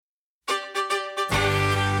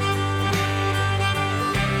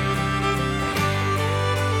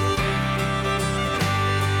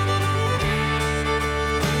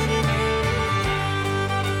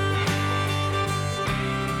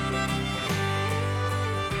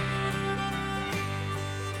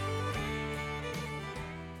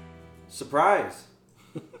Surprise.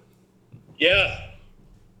 Yeah.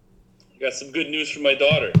 I got some good news from my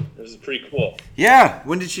daughter. This is pretty cool. Yeah.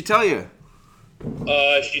 When did she tell you?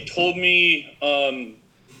 She told me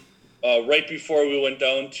right before we went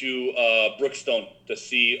down to Brookstone to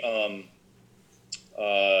see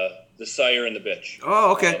the sire and the bitch.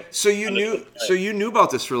 Oh, okay. So you knew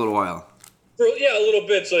about this for a little while. Yeah, a little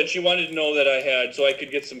bit. So she wanted to know that I had, so I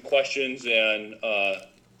could get some questions and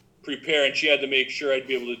prepare. And she had to make sure I'd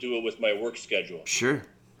be able to do it with my work schedule. Sure.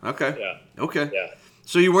 Okay. Yeah. Okay. Yeah.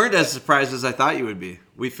 So you weren't as surprised as I thought you would be.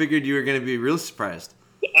 We figured you were going to be real surprised.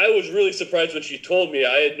 I was really surprised when she told me.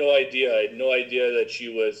 I had no idea. I had no idea that she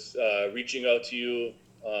was reaching out to you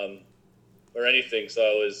or anything. So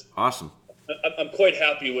I was awesome. I'm quite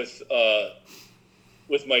happy with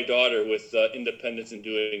my daughter with independence in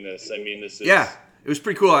doing this. I mean, this is it was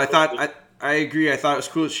pretty cool. I agree. I thought it was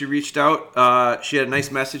cool that she reached out. She had a nice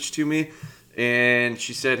message to me, and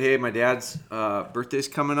she said, "Hey, my dad's birthday's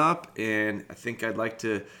coming up, and I think I'd like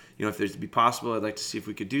to." If there's to be possible, I'd like to see if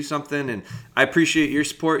we could do something. And I appreciate your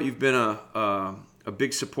support. You've been a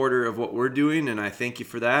big supporter of what we're doing, and I thank you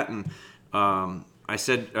for that. And I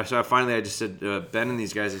said, so finally, I just said, Ben and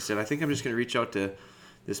these guys, I said, I think I'm just going to reach out to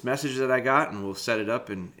this message that I got, and we'll set it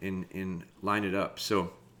up and line it up.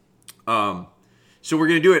 So we're going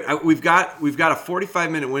to do it. We've got a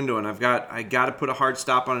 45-minute window, and I got to put a hard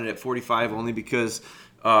stop on it at 45 only because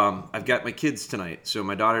I've got my kids tonight. So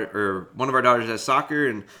one of our daughters has soccer,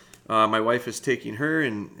 and my wife is taking her,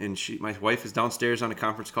 and my wife is downstairs on a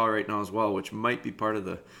conference call right now as well, which might be part of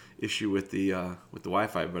the issue with the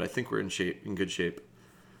Wi-Fi, but I think we're in good shape.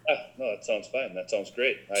 No, that sounds fine. That sounds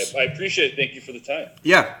great. I appreciate it. Thank you for the time.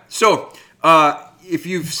 Yeah. So I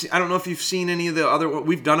don't know if you've seen any of the other.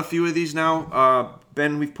 We've done a few of these now.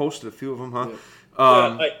 Ben, we've posted a few of them, huh?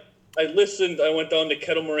 Yeah. I listened. I went down to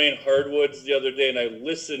Kettle Moraine Hardwoods the other day, and I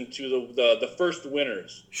listened to the first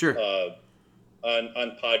winners. Sure.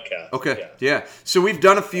 On podcast. Okay. Yeah. So we've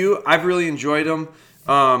done a few. I've really enjoyed them.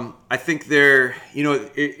 I think they're,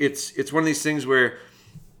 it's one of these things where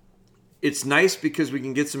it's nice because we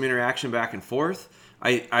can get some interaction back and forth.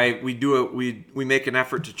 We make an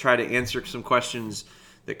effort to try to answer some questions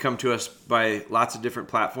that come to us by lots of different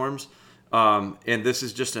platforms. And this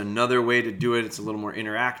is just another way to do it. It's a little more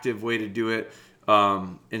interactive way to do it.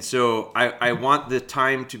 And so I want the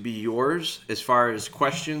time to be yours as far as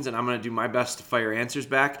questions, and I'm going to do my best to fire answers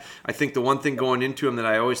back. I think the one thing going into them that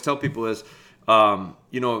I always tell people is,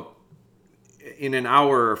 in an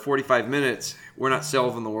hour or 45 minutes, we're not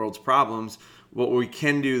solving the world's problems. What we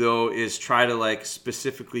can do, though, is try to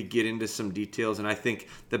specifically get into some details. And I think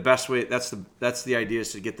the best way, that's the idea,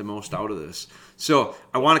 is to get the most out of this. So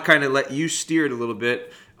I want to kind of let you steer it a little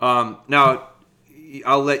bit. Now,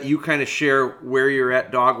 I'll let you kind of share where you're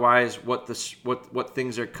at dog-wise, what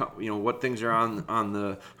things are, what things are on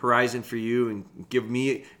the horizon for you, and give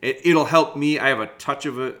me. It'll help me. I have a touch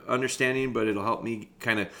of an understanding, but it'll help me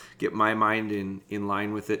kind of get my mind in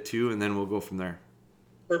line with it too, and then we'll go from there.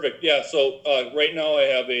 Perfect. Yeah. So right now I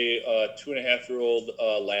have a 2.5-year-old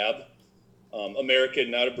lab, American,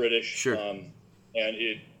 not a British. Sure. And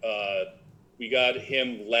we got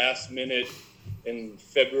him last minute in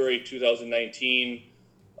February 2019.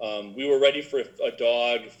 We were ready for a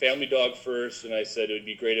dog, family dog first, and I said it would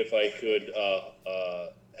be great if I could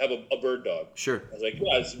have a bird dog. Sure. I was like,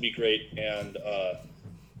 yeah, this would be great. And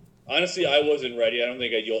honestly, I wasn't ready. I don't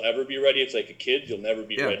think you'll ever be ready. It's like a kid. You'll never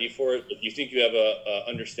be ready for it. If you think you have a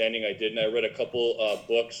understanding, I didn't. I read a couple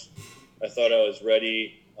books. I thought I was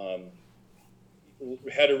ready.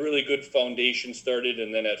 Had a really good foundation started,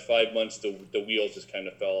 and then at 5 months, the wheels just kind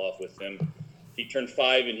of fell off with him. He turned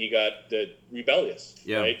 5, and he got rebellious,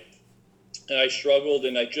 right? And I struggled,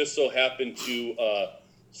 and I just so happened to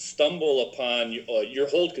stumble upon your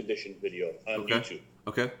hold condition video on YouTube.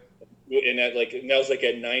 Okay. And that was at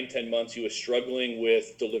 9-10 months, he was struggling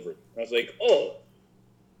with delivery. I was like, oh.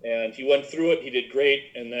 And he went through it. He did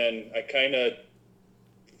great. And then I kind of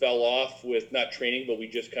fell off with not training, but we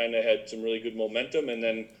just kind of had some really good momentum. And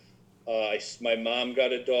then my mom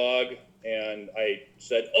got a dog, and I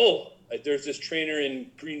said, oh, there's this trainer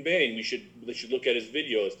in Green Bay, and they should look at his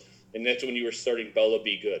videos. And that's when you were starting Bella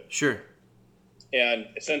Be Good. Sure. And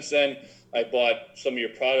since then, I bought some of your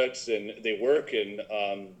products, and they work, and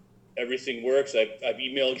everything works. I've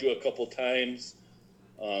emailed you a couple times,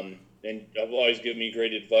 and I've always given me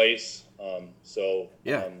great advice. I'm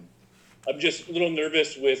just a little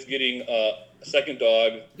nervous with getting a second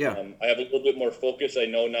dog. Yeah. I have a little bit more focus. I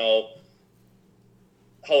know now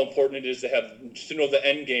how important it is to know the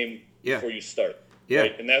end game before you start. Yeah.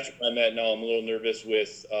 Right? And that's where I'm at now. I'm a little nervous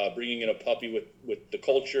with bringing in a puppy with the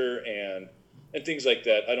culture and and things like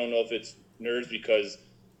that. I don't know if it's nerves because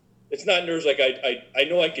it's not nerves. Like I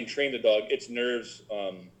know I can train the dog. It's nerves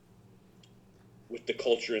with the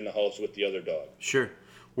culture in the house with the other dog. Sure.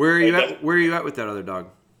 Where are you at? Where are you at with that other dog?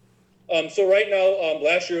 So right now,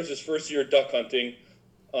 last year was his first year duck hunting.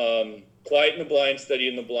 Quiet in the blind, steady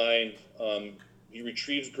in the blind. He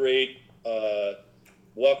retrieves great.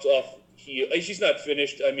 Walks off. He's not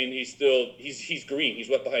finished. I mean, he's green. He's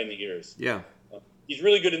wet behind the ears. Yeah. He's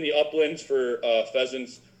really good in the uplands for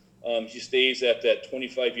pheasants. He stays at that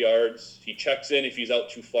 25 yards. He checks in if he's out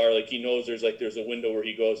too far. Like he knows there's a window where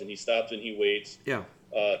he goes and he stops and he waits. Yeah.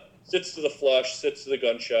 Sits to the flush, sits to the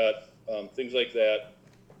gunshot, things like that.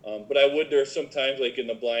 But there are some times like in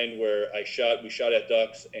the blind where we shot at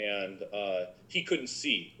ducks and he couldn't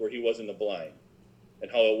see where he was in the blind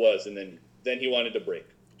and how it was. And then he wanted to break.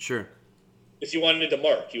 Sure. Because he wanted to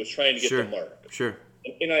mark. He was trying to get the mark. Sure.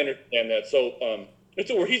 And I understand that. So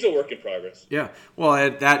he's a work in progress. Yeah. Well,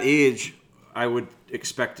 at that age, I would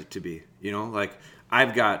expect it to be. Like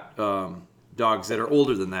I've got dogs that are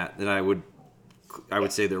older than that I would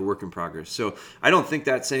say they're work in progress. So I don't think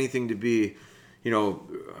that's anything to be,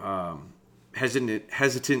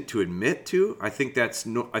 hesitant to admit to. I think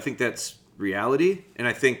that's reality, and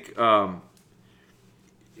I think I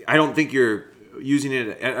don't think you're using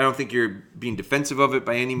it. I don't think you're being defensive of it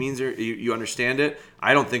by any means, or you understand it.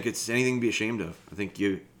 I don't think it's anything to be ashamed of. I think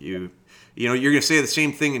you're going to say the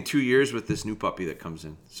same thing in 2 years with this new puppy that comes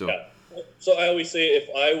in. So. Yeah. So I always say if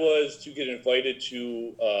I was to get invited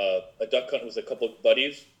to a duck hunt with a couple of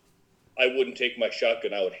buddies, I wouldn't take my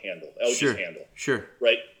shotgun. I would just handle. Sure.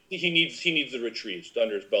 Right. He needs the retrieves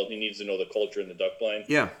under his belt. He needs to know the culture in the duck blind.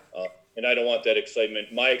 Yeah. And I don't want that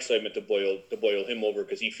excitement, my excitement, to boil him over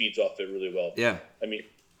because he feeds off it really well. Yeah. I mean,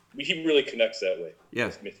 he really connects that way. Yeah.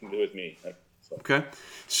 With me. So. Okay.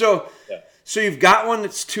 So you've got one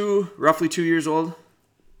that's roughly 2 years old.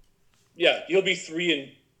 Yeah, he'll be 3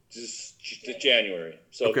 in January.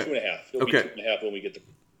 So 2.5. He'll be 2.5 when we get the.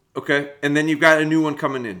 Okay, and then you've got a new one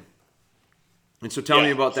coming in. And so tell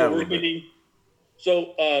me about that a little bit.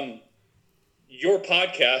 So your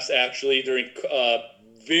podcast actually during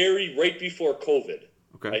right before COVID.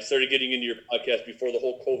 Okay. I started getting into your podcast before the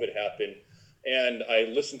whole COVID happened, and I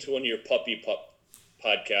listened to one of your puppy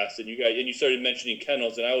podcasts, and you started mentioning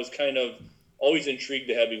kennels, and I was kind of always intrigued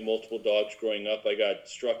to having multiple dogs growing up. I got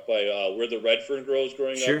struck by where the red fern grows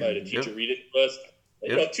growing up. I had a teacher read it to us.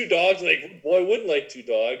 Yep. 2 dogs, like boy wouldn't like 2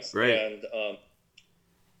 dogs. Right.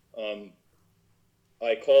 And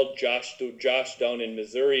I called Josh down in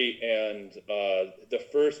Missouri, and the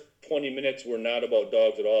first 20 minutes were not about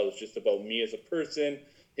dogs at all. It was just about me as a person,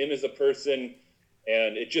 him as a person,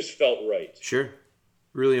 and it just felt right. Sure.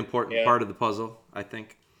 Really important part of the puzzle, I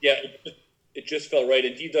think. Yeah, it just felt right.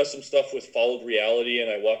 And he does some stuff with followed reality, and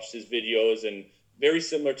I watched his videos, and very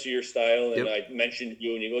similar to your style. And I mentioned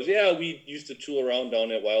you, and he goes, yeah, we used to tool around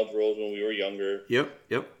down at Wild Rose when we were younger. Yep.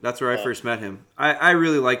 That's where I first met him. I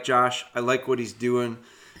really like Josh. I like what he's doing.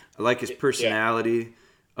 I like his personality.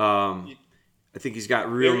 I think he's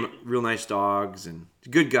got real nice dogs, and he's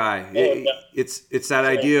a good guy. It's that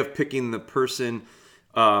idea of picking the person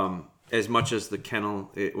as much as the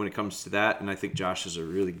kennel when it comes to that, and I think Josh is a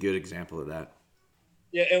really good example of that.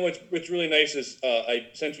 Yeah, and what's really nice is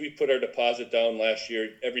since we put our deposit down last year,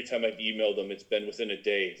 every time I've emailed him, it's been within a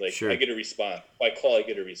day. Like I get a response. If I call, I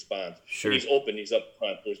get a response. Sure. And he's open. He's up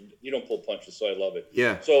front. You don't pull punches, so I love it.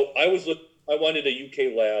 Yeah. So I wanted a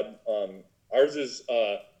UK lab. Ours is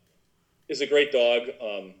a great dog,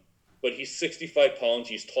 but he's 65 pounds.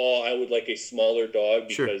 He's tall. I would like a smaller dog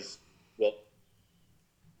because, well,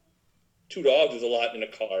 2 dogs is a lot in a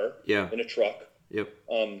car. Yeah. In a truck. Yep.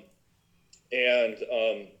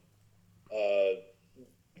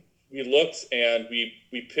 We looked and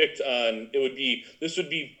we picked on this would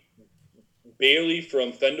be Bailey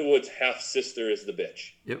from Fenderwood's half sister is the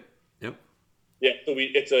bitch. Yep. Yeah,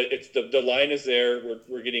 so the line is there.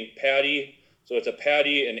 We're getting Patty, so it's a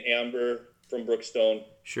Patty and Amber from Brookstone.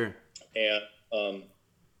 Sure. And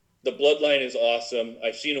the bloodline is awesome.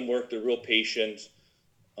 I've seen them work. They're real patient.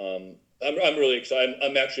 I'm really excited.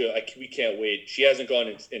 We can't wait. She hasn't gone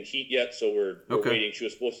in heat yet, so we're waiting. She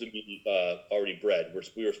was supposed to be already bred.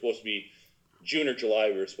 We were supposed to be June or July.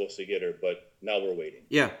 We were supposed to get her, but now we're waiting.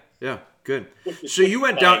 Yeah, good. So you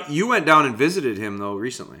went down and visited him though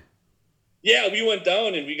recently. Yeah, we went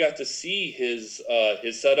down and we got to see his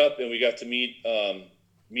setup, and we got to meet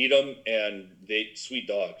him, and sweet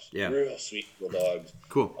dogs. Yeah, real sweet little dogs.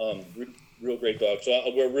 Cool. Real great dogs. So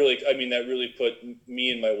that really put me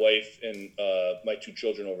and my wife and my 2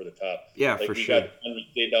 children over the top. Yeah, for sure. We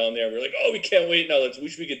stayed down there, and we're like, oh, we can't wait now.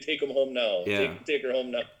 Wish we could take them home now. Yeah. Take her home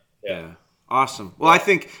now. Yeah. Awesome. Well, I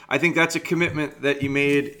think that's a commitment that you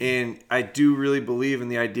made, and I do really believe in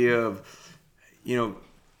the idea of,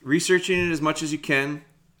 researching it as much as you can.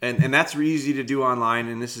 And that's easy to do online,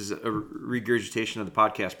 and this is a regurgitation of the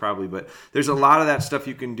podcast probably, but there's a lot of that stuff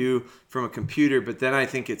you can do from a computer, but then I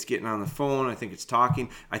think it's getting on the phone, I think it's talking,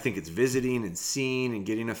 I think it's visiting and seeing and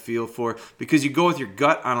getting a feel for, because you go with your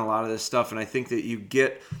gut on a lot of this stuff, and I think that you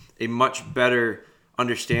get a much better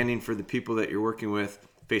understanding for the people that you're working with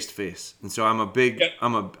face to face. And so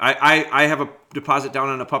I have a deposit down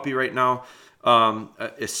on a puppy right now,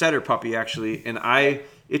 a setter puppy actually, and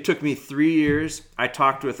it took me 3 years. I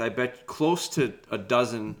talked with, I bet, close to a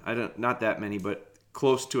dozen, not that many, but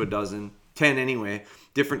close to a dozen, 10 anyway,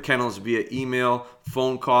 different kennels via email,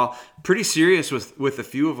 phone call, pretty serious with a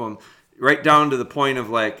few of them, right down to the point of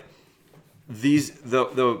like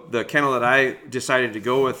the kennel that I decided to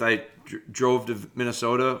go with, I drove to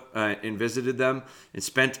Minnesota and visited them and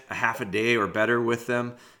spent a half a day or better with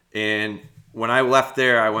them. And when I left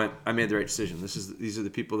there, I made the right decision. These are the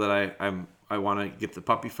people that I want to get the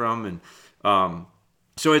puppy from, and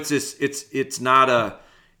so it's a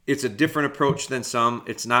different approach than some.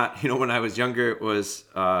 It's not, when I was younger, it was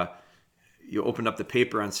you opened up the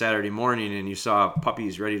paper on Saturday morning and you saw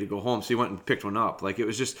puppies ready to go home, so you went and picked one up. Like it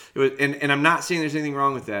was, and I'm not saying there's anything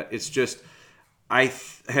wrong with that. It's just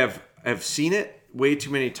have seen it way too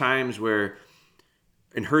many times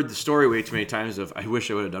and heard the story way too many times of I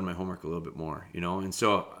wish I would have done my homework a little bit more, and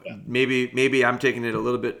so maybe I'm taking it a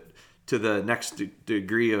little bit to the next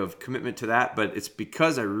degree of commitment to that, but it's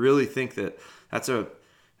because I really think that that's a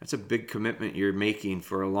big commitment you're making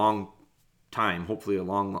for a long time, hopefully a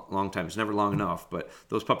long time. It's never long enough, but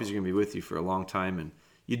those puppies are going to be with you for a long time, and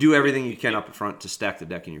you do everything you can up front to stack the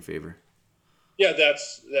deck in your favor. Yeah,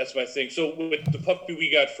 that's my thing. So with the puppy we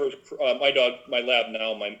got first, my dog, my lab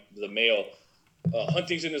now, the male,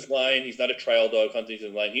 Hunting's in his line. He's not a trial dog. Hunting's in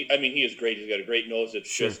his line. He is great. He's got a great nose.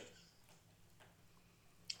 It's just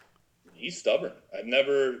he's stubborn.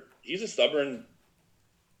 He's a stubborn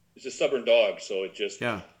dog. So it just,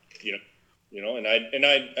 and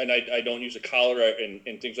I don't use a collar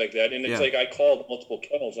and things like that. And it's like, I called multiple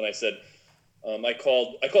kennels and I said, I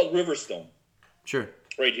called Riverstone. Sure.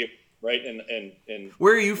 Right here. Right. And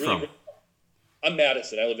where are you really, from? I'm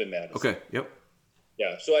Madison. I live in Madison. Okay. Yep.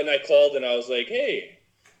 Yeah. So, and I called and I was like, hey,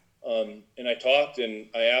 and I talked and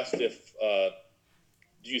I asked if,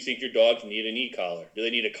 do you think your dogs need an e-collar? Do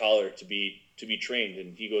they need a collar to be trained?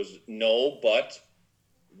 And he goes, no, but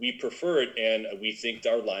we prefer it, and we think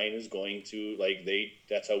our line is going to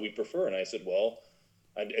that's how we prefer. And I said, well,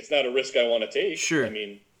 it's not a risk I want to take. Sure. I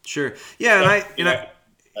mean, sure. Yeah,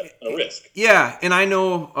 a risk. Yeah, and I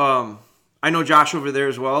know Josh over there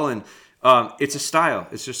as well, and it's a style.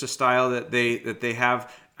 It's just a style that they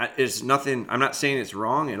have. It's nothing. I'm not saying it's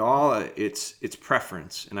wrong at all. It's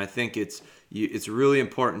preference, and I think it's really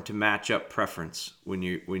important to match up preference when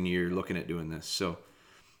you're looking at doing this. So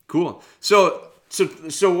cool. So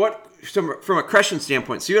what from a Crescent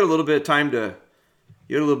standpoint? So you had a little bit of time to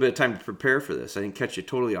prepare for this. I didn't catch you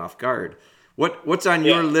totally off guard. What's on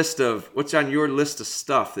your list of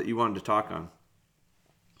stuff that you wanted to talk on?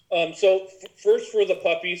 So first for the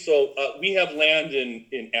puppy. So we have land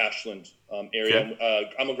in Ashland area.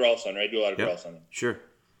 Okay. I'm a grouse hunter. I do a lot of grouse hunting. Sure.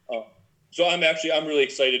 So I'm really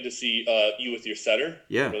excited to see you with your setter.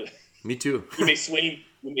 Yeah, me too. You may sway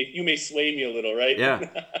me a little, right? Yeah.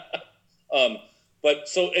 But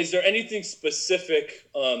so is there anything specific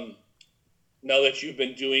now that you've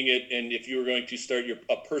been doing it, and if you were going to start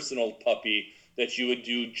a personal puppy that you would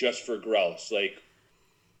do just for grouse, like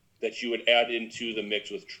that you would add into the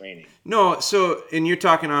mix with training? No, and you're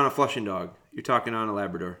talking on a Flushing dog. You're talking on a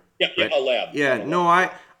Labrador. Yeah, right? A lab. Yeah, no,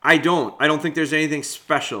 I don't. I don't think there's anything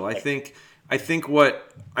special. I think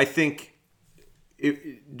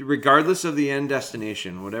regardless of the end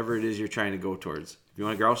destination, whatever it is you're trying to go towards, if you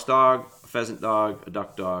want a grouse dog, a pheasant dog, a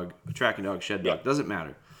duck dog, a tracking dog, shed dog, doesn't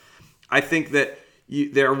matter. I think that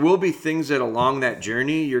there will be things that along that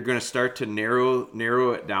journey you're going to start to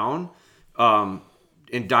narrow it down and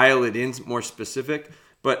dial it in more specific.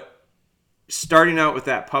 But starting out with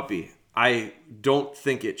that puppy, I don't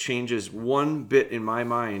think it changes one bit in my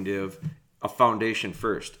mind of a foundation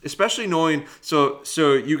first, especially knowing. So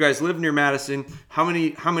you guys live near Madison. How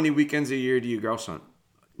many weekends a year do you grouse hunt?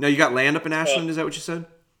 Now you got land up in Ashland. Is that what you said?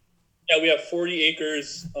 Yeah, we have 40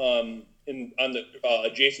 acres on the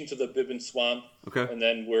adjacent to the Bibbin Swamp. Okay, and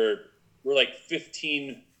then we're like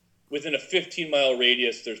 15 within a 15-mile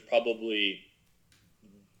radius. There's probably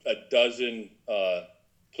a dozen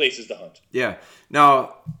places to hunt. Yeah.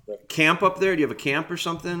 Now, camp up there? Do you have a camp or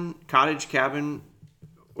something? Cottage, cabin?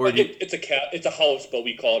 Or it's a house, but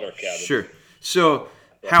we call it our cabin. Sure. So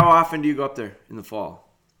how often do you go up there in the fall?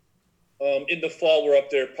 In the fall, we're up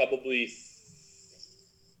there probably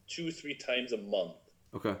 2-3 times a month.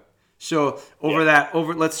 Okay. So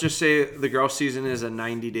let's just say the grouse season is a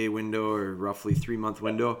 90-day window or roughly 3-month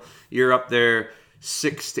window. You're up there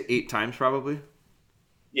 6 to 8 times probably.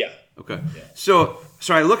 Yeah. Okay. Yeah. So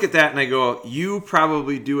I look at that and I go, you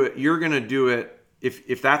probably do it. You're gonna do it if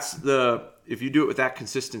you do it with that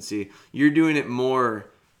consistency, you're doing it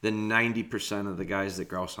more than 90% of the guys that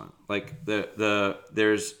grouse hunt. Like there's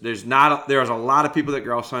a lot of people that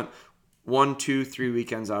grouse hunt 1, 2, 3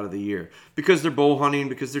 weekends out of the year because they're bow hunting,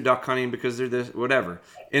 because they're duck hunting, because they're this, whatever.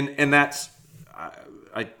 And that's,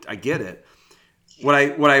 I get it.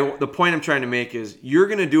 The point I'm trying to make is you're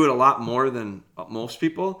going to do it a lot more than most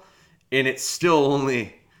people, and it's still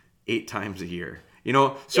only 8 times a year,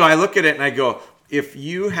 So I look at it and I go, if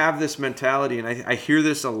you have this mentality, and I hear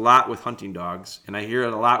this a lot with hunting dogs, and I hear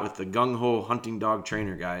it a lot with the gung-ho hunting dog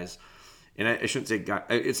trainer guys, and I shouldn't say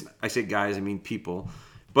guys, I say guys, I mean people.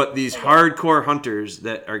 But these hardcore hunters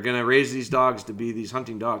that are going to raise these dogs to be these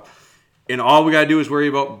hunting dogs, and all we got to do is worry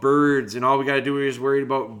about birds, and all we got to do is worry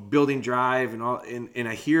about building drive, and all. And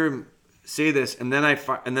I hear them say this, and then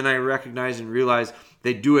I recognize and realize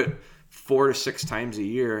they do it 4 to 6 times a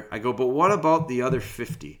year. I go, but what about the other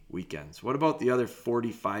 50 weekends? What about the other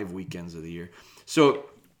 45 weekends of the year? So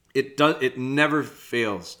it never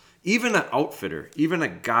fails. Even an outfitter, even a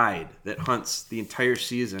guide that hunts the entire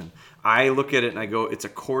season, I look at it and I go, it's a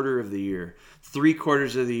quarter of the year.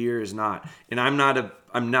 3/4 of the year is not. And I'm not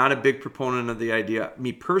a big proponent of the idea.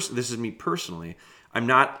 This is me personally.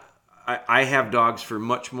 I have dogs for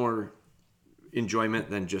much more enjoyment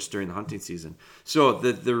than just during the hunting season. So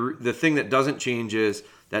the thing that doesn't change is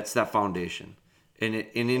that's that foundation. And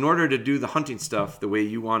in order to do the hunting stuff the way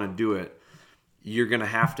you want to do it, you're going to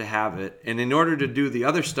have it. And in order to do the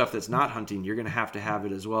other stuff that's not hunting, you're going to have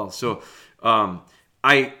it as well. So I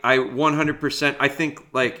 100%, I think,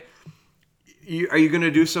 like, are you going to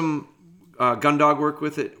do some gun dog work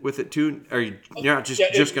with it too? Are you're not just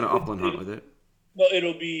going to upland hunt with it? Well,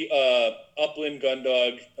 it'll be upland, gun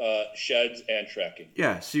dog, sheds, and tracking.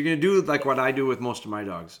 Yeah, so you're going to do like what I do with most of my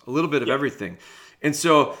dogs, a little bit of everything. And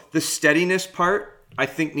so the steadiness part, I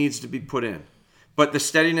think, needs to be put in. But the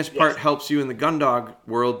steadiness part helps you in the gun dog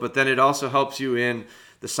world, but then it also helps you in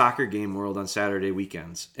the soccer game world on Saturday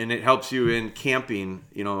weekends. And it helps you in camping,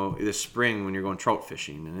 this spring when you're going trout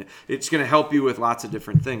fishing. And it's going to help you with lots of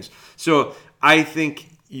different things. So I think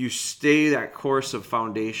you stay that course of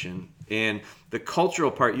foundation. And the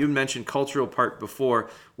cultural part, you mentioned cultural part before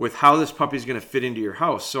with how this puppy is going to fit into your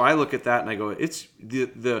house. So I look at that and I go, it's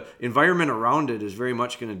the environment around it is very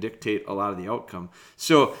much going to dictate a lot of the outcome.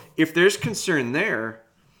 So if there's concern there,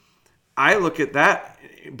 I look at that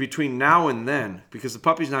between now and then because the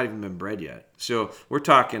puppy's not even been bred yet. So we're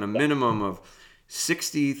talking a minimum of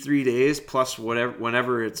 63 days plus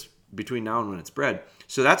whenever it's between now and when it's bred.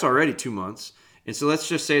 So that's already 2 months. And so let's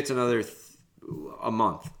just say it's another a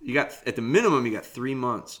month. At the minimum, you got 3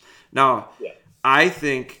 months. Now, I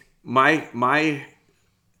think my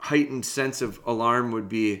heightened sense of alarm would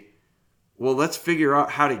be, well, let's figure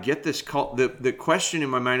out how to get this the question in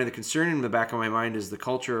my mind, or the concern in the back of my mind, is the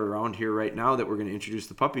culture around here right now that we're going to introduce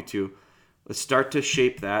the puppy to. Let's start to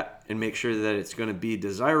shape that and make sure that it's going to be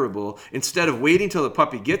desirable instead of waiting till the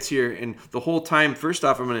puppy gets here. And the whole time, first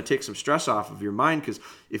off, I'm going to take some stress off of your mind, because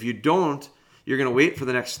if you don't, you're going to wait for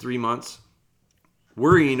the next 3 months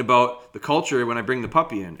worrying about the culture when I bring the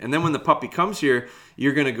puppy in. And then when the puppy comes here,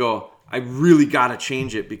 you're going to go, I really got to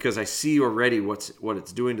change it because I see already what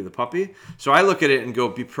it's doing to the puppy. So I look at it and go,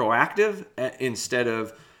 be proactive instead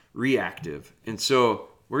of reactive. And so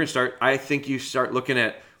we're going to start, I think you start looking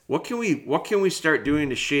at what can we start doing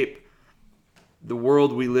to shape the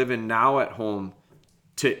world we live in now at home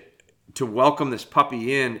to welcome this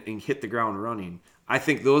puppy in and hit the ground running. I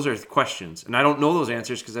think those are questions. And I don't know those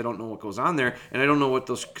answers because I don't know what goes on there, and I don't know what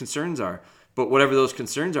those concerns are. But whatever those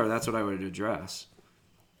concerns are, that's what I would address.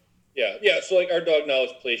 Yeah. So like our dog now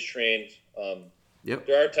is place trained.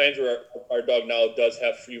 There are times where our dog now does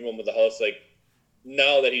have free roam of the house. Like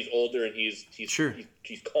now that he's older and he's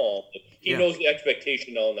calm, he knows the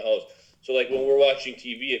expectation now in the house. So like when we're watching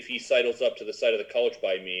TV, if he sidles up to the side of the couch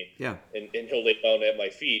by me, and he'll lay down at my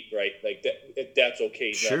feet, right? Like that's okay.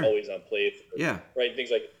 He's not always on play, right?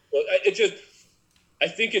 Things like I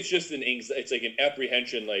think it's just it's like an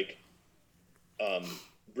apprehension, like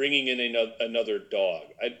bringing in another dog.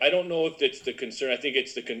 I don't know if it's the concern. I think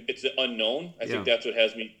it's the unknown. I think that's what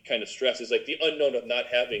has me kind of stressed, is like the unknown of not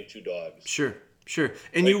having 2 dogs. Sure.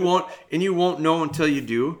 And you won't know until you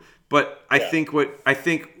do. But I think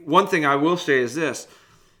one thing I will say is this: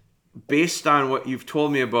 based on what you've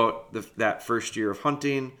told me about that first year of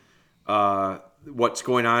hunting, what's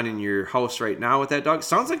going on in your house right now with that dog,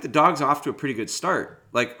 sounds like the dog's off to a pretty good start,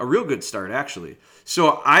 like a real good start, actually.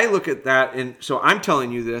 So I look at that, and so I'm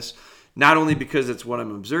telling you this not only because it's what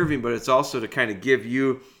I'm observing, but it's also to kind of give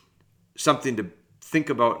you something to think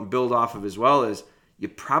about and build off of, as well as you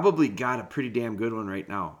probably got a pretty damn good one right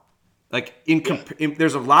now. Like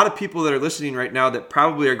there's a lot of people that are listening right now that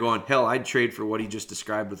probably are going, hell, I'd trade for what he just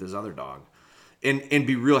described with his other dog, and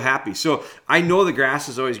be real happy. So I know the grass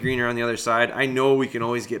is always greener on the other side. I know we can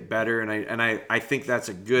always get better, and I think that's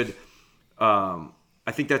a good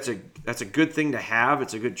that's a good thing to have.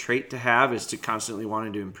 It's a good trait to have, is to constantly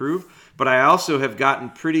wanting to improve. But I also have gotten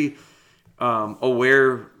pretty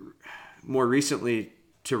aware more recently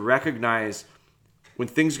to recognize when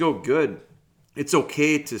things go good, it's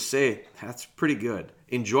okay to say, that's pretty good.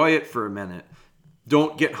 Enjoy it for a minute.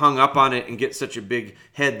 Don't get hung up on it and get such a big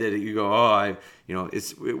head that you go,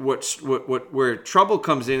 where trouble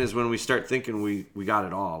comes in is when we start thinking we got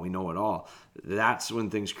it all, we know it all. That's when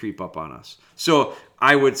things creep up on us. So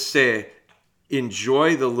I would say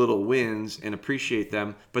enjoy the little wins and appreciate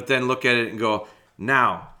them, but then look at it and go,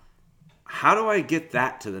 now, how do I get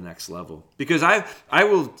that to the next level? Because I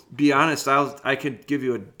will be honest, I could give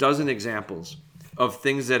you a dozen examples of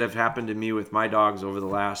things that have happened to me with my dogs over the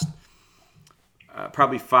last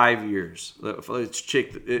probably 5 years. Let's check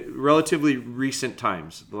relatively recent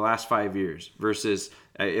times, the last 5 years, versus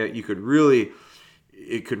it could really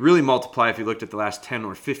multiply if you looked at the last 10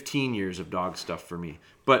 or 15 years of dog stuff for me.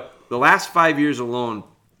 But the last 5 years alone,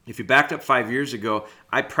 if you backed up 5 years ago,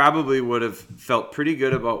 I probably would have felt pretty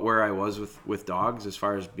good about where I was with dogs as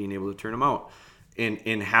far as being able to turn them out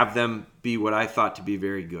and have them be what I thought to be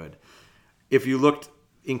very good. If you looked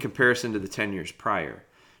in comparison to the 10 years prior.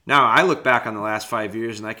 Now, I look back on the last 5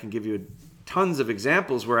 years and I can give you tons of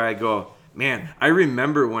examples where I go, man, I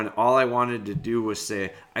remember when all I wanted to do was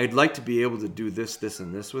say, I'd like to be able to do this, this,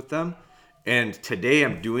 and this with them. And today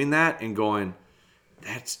I'm doing that and going,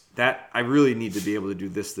 I really need to be able to do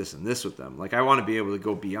this, this, and this with them. Like, I want to be able to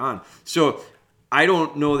go beyond. So I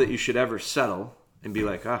don't know that you should ever settle and be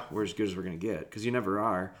like, we're as good as we're going to get, because you never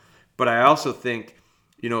are. But I also think,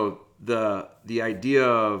 the idea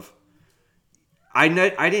of, I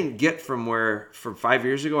didn't get from 5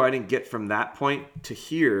 years ago, I didn't get from that point to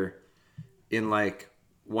here in like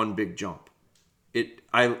one big jump.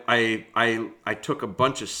 I took a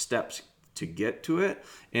bunch of steps to get to it.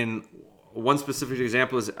 And one specific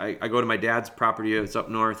example is I go to my dad's property. It's up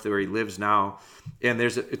north where he lives now, and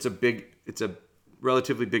it's a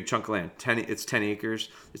relatively big chunk of land. It's 10 acres.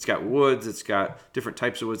 It's got woods. It's got different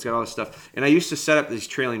types of woods. It's got all this stuff. And I used to set up these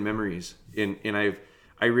trailing memories, and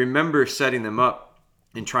I remember setting them up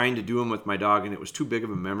and trying to do them with my dog, and it was too big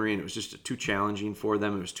of a memory, and it was just too challenging for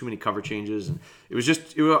them. It was too many cover changes, and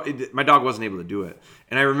my dog wasn't able to do it.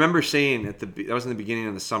 And I remember saying that was in the beginning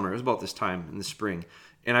of the summer. It was about this time in the spring.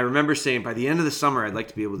 And I remember saying, by the end of the summer, I'd like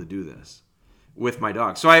to be able to do this with my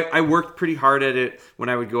dog. So I worked pretty hard at it when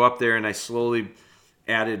I would go up there, and I slowly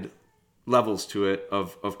added levels to it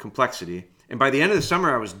of complexity. And by the end of the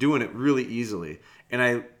summer, I was doing it really easily. And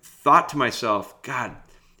I thought to myself, God,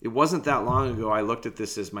 it wasn't that long ago I looked at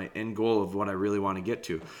this as my end goal of what I really want to get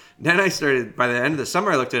to. Then by the end of the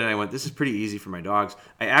summer, I looked at it and I went, this is pretty easy for my dogs.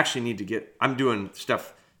 I actually need to I'm doing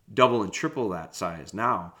stuff double and triple that size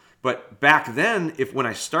now. But back then, when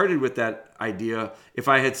I started with that idea, if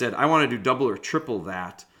I had said, I want to do double or triple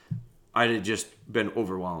that, I'd have just been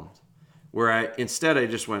overwhelmed. Instead I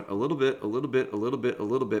just went a little bit, a little bit, a little bit, a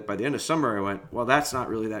little bit. By the end of summer, I went, well, that's not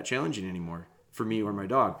really that challenging anymore for me or my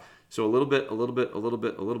dog. So a little bit, a little bit, a little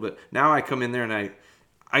bit, a little bit. Now I come in there and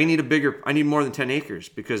I need more than 10 acres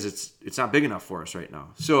because it's not big enough for us right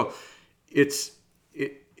now. So it's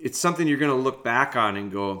something you're going to look back on and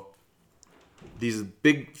go, these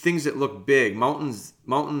big things that look big,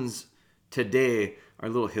 mountains today are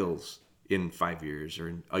little hills in 5 years or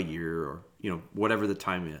in a year or whatever the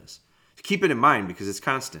time is. Keep it in mind because it's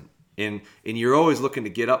constant, and you're always looking to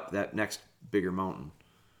get up that next bigger mountain.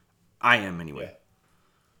 I am anyway.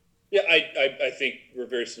 Yeah, I think we're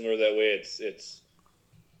very similar that way. It's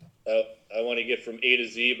I want to get from A to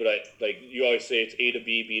Z, but like you always say, it's A to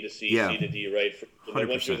B, B to C, C to D, right?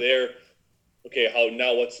 Once you're there, okay,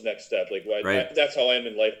 now what's the next step? Like, right. That's how I am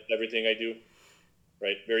in life. Everything I do,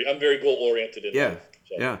 right? I'm very goal oriented in life.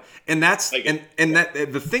 So. Yeah, and that's that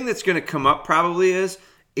the thing that's going to come up probably is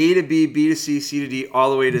A to B, B to C, C to D, all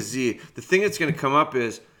the way to Z. The thing that's going to come up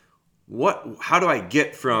is how do I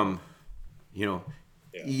get from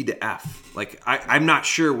E to F? Like I'm not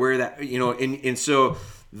sure where that and so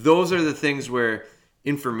those are the things where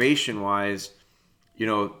information wise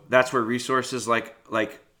that's where resources like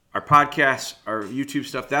our podcasts, our YouTube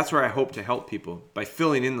stuff, that's where I hope to help people by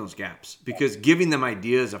filling in those gaps, because giving them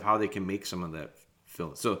ideas of how they can make some of that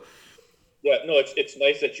fill. So yeah, no, it's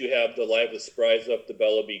nice that you have the Live the Surprise Up, the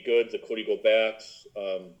Bella Be Good, the Cody Go Backs.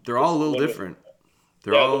 They're all a little different.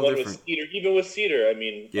 The one with Cedar, even with Cedar, I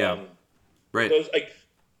mean, right. Those like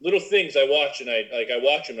little things I watch, and I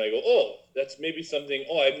watch them and I go, oh, that's maybe something.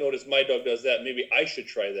 Oh, I've noticed my dog does that. Maybe I should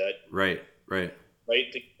try that. Right.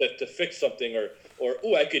 To fix something, or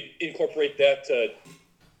I could incorporate that to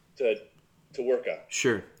work on.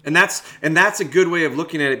 Sure, and that's a good way of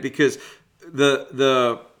looking at it, because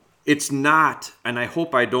it's not, and I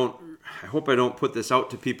hope I don't put this out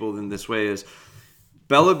to people in this way, is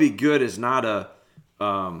Bella Be Good is not a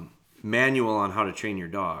manual on how to train your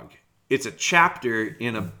dog. It's a chapter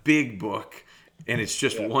in a big book, and it's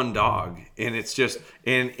just one dog, and it's just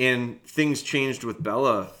and things changed with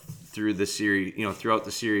Bella through the series, throughout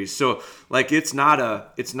the series. So like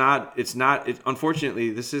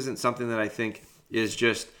unfortunately, this isn't something that I think is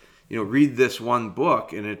just, read this one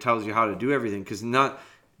book and it tells you how to do everything, because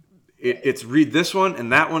it's read this one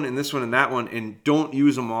and that one and this one and that one, and don't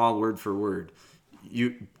use them all word for word.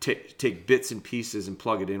 You take bits and pieces and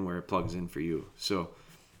plug it in where it plugs in for you. So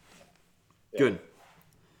good.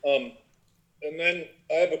 And then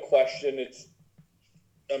I have a question.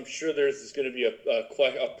 I'm sure there's going to be a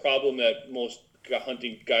problem that most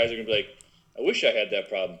hunting guys are going to be like, I wish I had that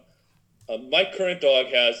problem. My current dog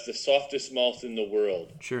has the softest mouth in the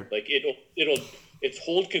world. Sure. Like it's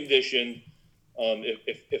hold conditioned.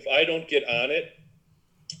 If I don't get on it,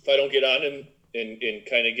 if I don't get on him and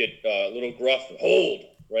kind of get a little gruff, hold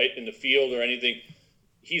right in the field or anything,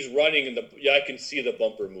 he's running and I can see the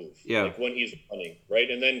bumper move. Yeah. Like when he's running, right?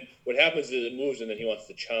 And then what happens is it moves and then he wants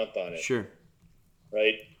to chomp on it. Sure.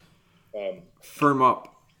 Right. Firm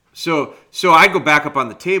up. So I go back up on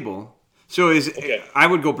the table. I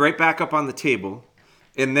would go right back up on the table,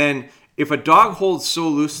 and then if a dog holds so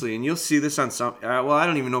loosely, and you'll see this on some, I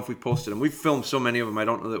don't even know if we posted them. We've filmed so many of them. I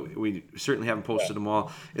don't know that we certainly haven't posted them all.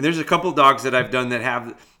 And there's a couple of dogs that I've done that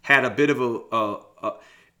have had a bit of a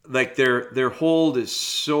like their hold is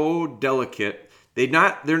so delicate. It's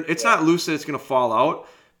not loose that it's going to fall out,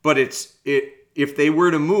 but if they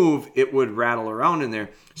were to move, it would rattle around in there.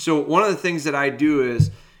 So one of the things that I do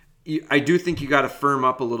is I do think you got to firm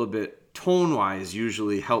up a little bit. Tone-wise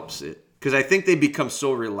usually helps it, because I think they become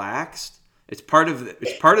so relaxed. It's part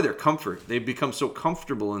of their comfort. They become so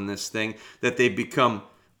comfortable in this thing that they become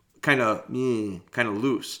kind of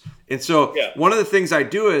loose. And so one of the things I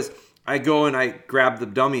do is I go and I grab the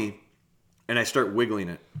dummy and I start wiggling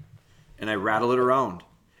it and I rattle it around.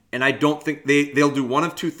 And I don't think they'll do one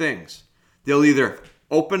of two things. They'll either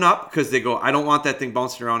open up because they go, I don't want that thing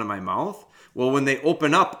bouncing around in my mouth. Well, when they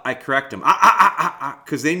open up, I correct them.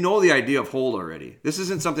 Because they know the idea of hold already. This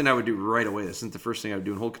isn't something I would do right away. This isn't the first thing I would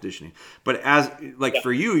do in hold conditioning. But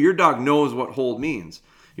for you, your dog knows what hold means.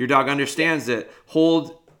 Your dog understands that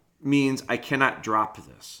hold means I cannot drop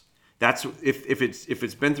this. That's if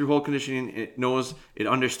it's been through hold conditioning, it knows, it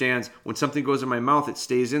understands when something goes in my mouth, it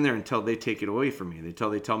stays in there until they take it away from me. Until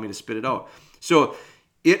they tell me to spit it out. So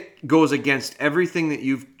it goes against everything that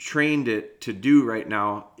you've trained it to do right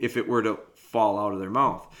now if it were to fall out of their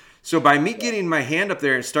mouth. So by me getting my hand up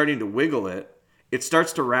there and starting to wiggle it, it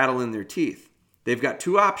starts to rattle in their teeth. They've got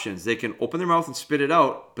two options. They can open their mouth and spit it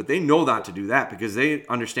out, but they know not to do that because they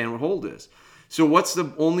understand what hold is. So what's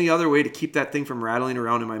the only other way to keep that thing from rattling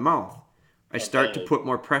around in my mouth? I start to put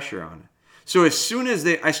more pressure on it. So as soon as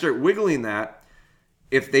I start wiggling that,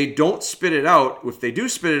 if they don't spit it out, if they do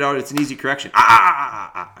spit it out, it's an easy correction.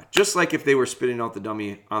 Just like if they were spitting out the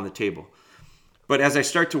dummy on the table. But as I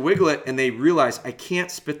start to wiggle it and they realize I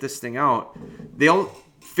can't spit this thing out, they'll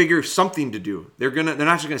figure something to do. They're not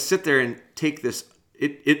just gonna sit there and take this.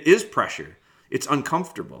 It is pressure. It's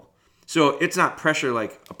uncomfortable. So it's not pressure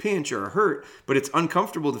like a pinch or a hurt, but it's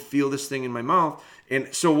uncomfortable to feel this thing in my mouth.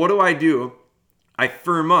 And so what do? I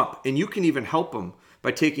firm up, and you can even help them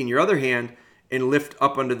by taking your other hand and lift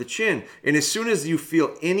up under the chin. And as soon as you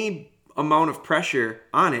feel any amount of pressure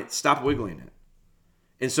on it, stop wiggling it.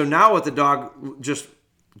 And so now what the dog just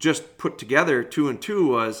put together 2 and 2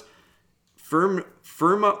 was firm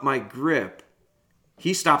up my grip.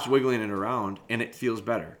 He stops wiggling it around and it feels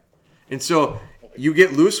better. And so you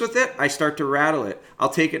get loose with it, I start to rattle it. I'll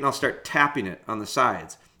take it and I'll start tapping it on the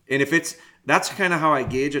sides. And that's kind of how I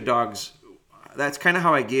gauge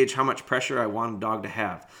how much pressure I want a dog to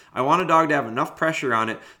have. I want a dog to have enough pressure on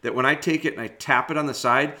it that when I take it and I tap it on the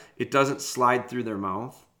side, it doesn't slide through their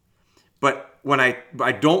mouth. But when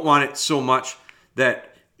I don't want it so much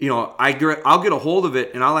that I'll get a hold of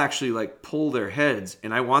it and I'll actually like pull their heads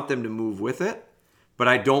and I want them to move with it, but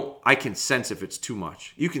I can sense if it's too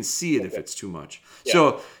much. You can see it if it's too much. Yeah.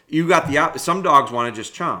 So you got some dogs want to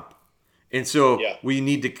just chomp. And so we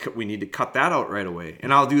need to cut that out right away.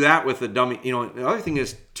 And I'll do that with a dummy. The other thing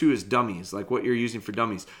is dummies, like what you're using for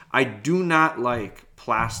dummies. I do not like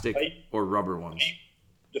plastic or rubber ones.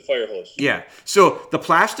 The fire hose. Yeah. So the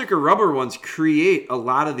plastic or rubber ones create a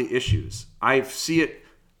lot of the issues. I see it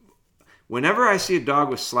whenever I see a dog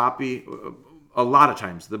with sloppy, a lot of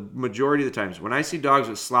times, the majority of the times, when I see dogs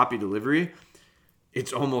with sloppy delivery,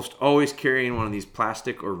 it's almost always carrying one of these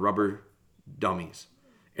plastic or rubber dummies.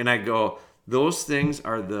 And I go, those things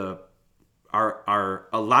are a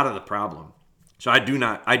lot of the problem. So I do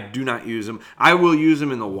not use them. I will use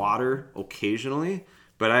them in the water occasionally,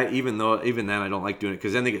 but even then I don't like doing it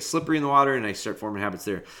because then they get slippery in the water and I start forming habits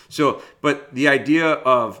there. So, but the idea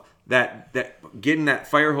of that getting that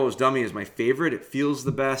fire hose dummy is my favorite. It feels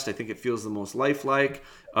the best. I think it feels the most lifelike.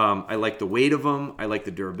 I like the weight of them. I like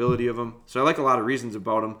the durability of them. So I like a lot of reasons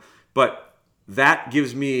about them, but that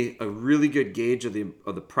gives me a really good gauge of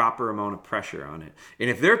the proper amount of pressure on it. And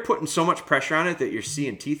if they're putting so much pressure on it that you're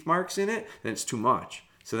seeing teeth marks in it, then it's too much.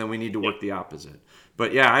 So then we need to work the opposite.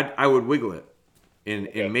 But yeah, I would wiggle it and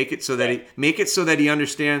make it so that he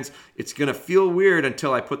understands it's going to feel weird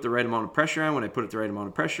until I put the right amount of pressure on. When I put it the right amount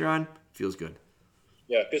of pressure on, it feels good.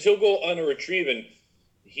 Yeah, because he'll go on a retrieve and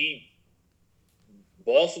he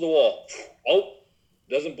balls to the wall. Oh.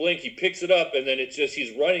 Doesn't blink. He picks it up, and then it's just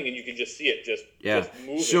he's running, and you can just see it just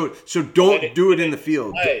moving. So don't do it in the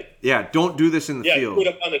field. Yeah, don't do this in the field. Do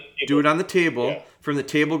it on the table. Do it on the table. Yeah. From the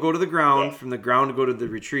table, go to the ground. Yeah. From the ground, go to the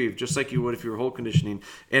retrieve, just like you would if you were hole conditioning.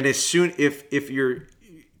 And as soon if you're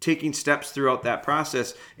taking steps throughout that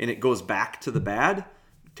process, and it goes back to the bad,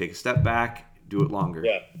 take a step back. Do it longer.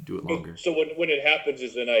 Yeah, do it longer. So when it happens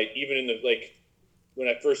is then when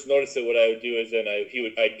I first noticed it, what I would do is then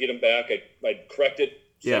I'd get him back. I'd correct it,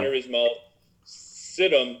 center his mouth,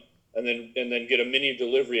 sit him, and then get a mini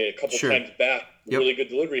delivery a couple times back. Really good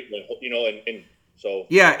delivery, and so.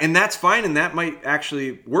 Yeah, and that's fine, and that might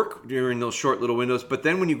actually work during those short little windows. But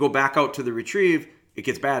then when you go back out to the retrieve, it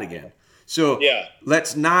gets bad again. So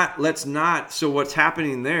let's not. So what's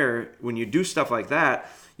happening there when you do stuff like that?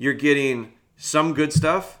 You're getting some good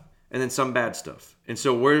stuff and then some bad stuff. And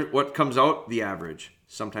so what comes out? The average.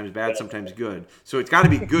 Sometimes bad, sometimes good. So it's got to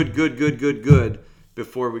be good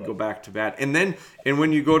before we go back to bad. And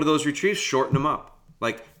when you go to those retrieves, shorten them up.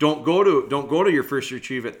 Like don't go to your first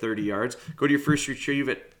retrieve at 30 yards. Go to your first retrieve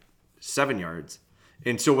at 7 yards.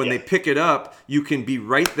 And so when they pick it up, you can be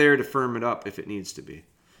right there to firm it up if it needs to be.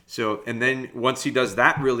 So, and then once he does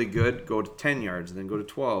that really good, go to 10 yards and then go to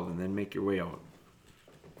 12 and then make your way out.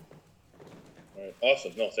 All right.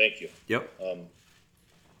 Awesome. No, thank you. Yep.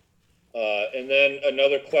 And then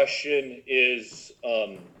another question is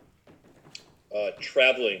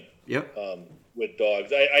traveling with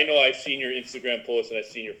dogs. I know I've seen your Instagram post and I've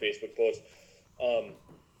seen your Facebook post.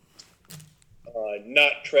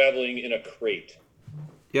 Not traveling in a crate.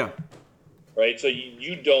 Yeah. Right? So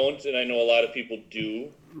you don't, and I know a lot of people do.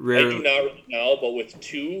 Rarely. I do not right now, but with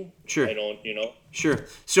two, I don't, Sure.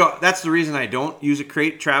 So that's the reason I don't use a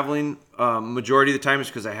crate traveling. Majority of the time is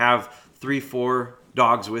because I have 3-4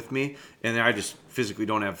 dogs with me, and I just physically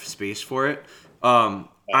don't have space for it.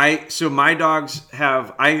 So my dogs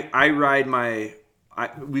have. I've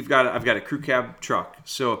got a crew cab truck,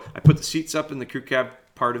 so I put the seats up in the crew cab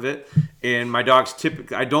part of it, and my dogs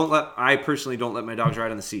typically. I personally don't let my dogs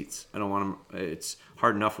ride on the seats. I don't want them. It's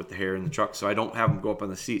hard enough with the hair in the truck, so I don't have them go up on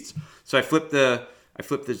the seats. So I flip the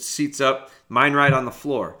seats up. Mine ride on the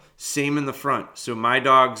floor. Same in the front. So my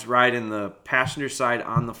dogs ride in the passenger side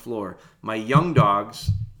on the floor. My young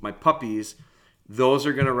dogs, my puppies, those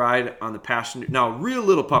are going to ride on the passenger. Now, real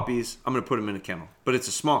little puppies, I'm going to put them in a kennel, but it's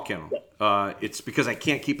a small kennel. It's because I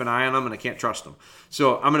can't keep an eye on them and I can't trust them.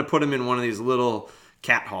 So I'm going to put them in one of these little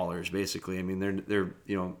cat haulers, basically. I mean, they're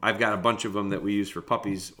I've got a bunch of them that we use for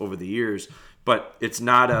puppies over the years, but it's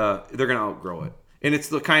not they're going to outgrow it. And it's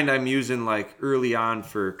the kind I'm using like early on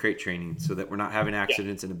for crate training so that we're not having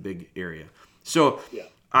accidents in a big area. So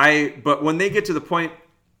but when they get to the point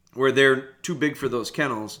where they're too big for those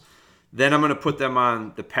kennels, then I'm going to put them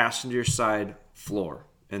on the passenger side floor.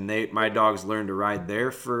 And my dogs learn to ride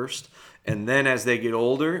there first. And then as they get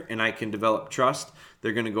older and I can develop trust,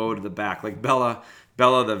 they're going to go to the back. Like Bella,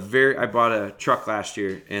 I bought a truck last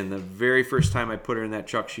year, and the very first time I put her in that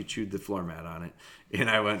truck, she chewed the floor mat on it. And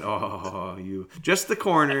I went, oh, you, just the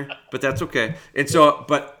corner, but that's okay. And so,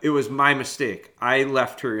 but it was my mistake. I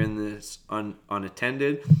left her in this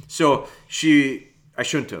unattended. So I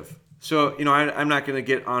shouldn't have. So, I'm not going to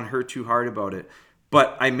get on her too hard about it.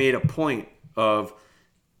 But I made a point of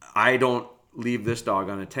I don't leave this dog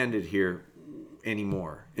unattended here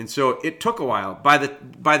anymore. And so it took a while. By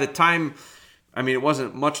the time, it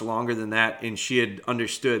wasn't much longer than that, and she had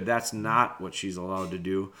understood that's not what she's allowed to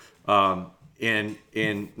do, and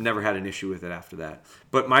never had an issue with it after that.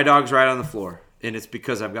 But my dog's right on the floor, and it's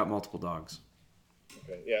because I've got multiple dogs.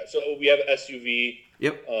 Okay, yeah. So we have SUV.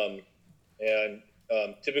 Yep. And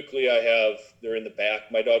typically they're in the back.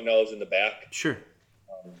 My dog now is in the back. Sure.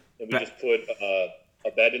 And we just put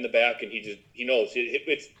a bed in the back, and he knows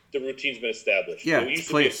it's the routine's been established. Yeah, so it it's used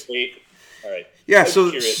to be a place. crate. All right. Yeah,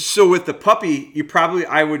 so with the puppy,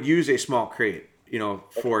 I would use a small crate,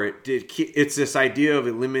 for it. It's this idea of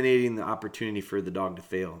eliminating the opportunity for the dog to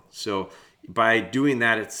fail. So by doing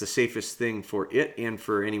that, it's the safest thing for it and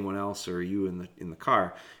for anyone else or you in the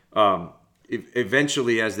car.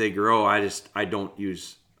 Eventually, as they grow, I don't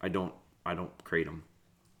crate them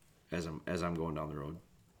as I'm going down the road.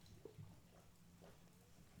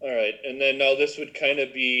 All right, and then now this would kind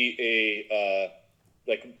of be a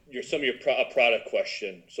product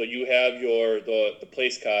question. So you have the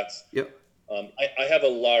place cots. Yep. I have a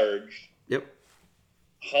large. Yep.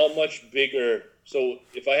 How much bigger? So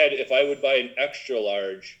if I would buy an extra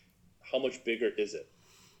large, how much bigger is it?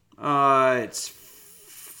 It's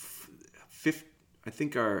 50. I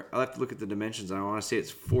think I'll have to look at the dimensions. I want to say it's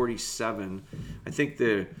 47. I think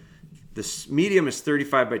the medium is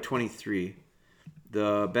 35 by 23.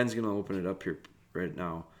 Ben's going to open it up here right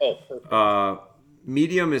now. Oh, perfect.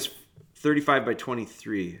 Medium is 35 by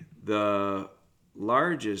 23. The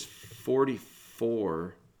large is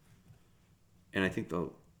 44. And I think the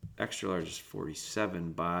extra large is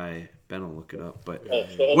 47 by... Ben will look it up. But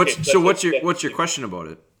what's your question about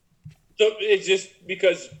it? So it's just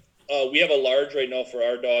because we have a large right now for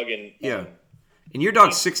our dog. And yeah. And your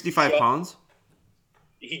dog's 65 pounds?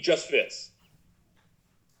 He just fits.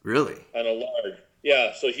 Really? On a large.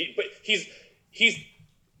 Yeah, so he's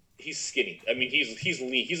skinny. He's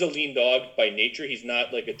lean. He's a lean dog by nature. He's not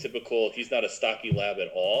he's not a stocky lab at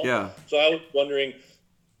all. Yeah. So I was wondering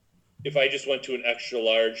if I just went to an extra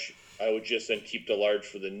large, I would just then keep the large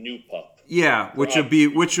for the new pup. Yeah, which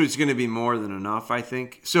was going to be more than enough, I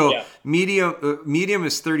think. So yeah. Medium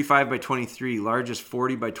is 35 by 23, large is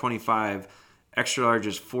 40 by 25, extra large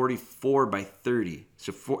is 44 by 30.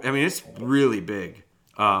 So it's really big.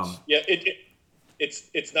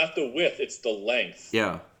 It's not the width, it's the length.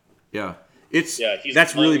 Yeah. That's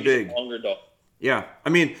really big. He's a longer dog. Yeah,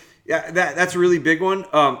 that's a really big one.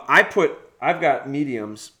 I've got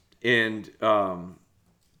mediums, and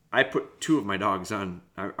I put two of my dogs on.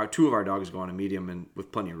 Two of our dogs go on a medium, and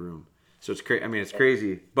with plenty of room. So it's crazy. It's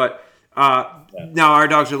crazy. But now our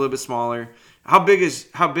dogs are a little bit smaller. How big is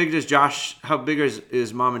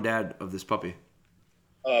mom and dad of this puppy?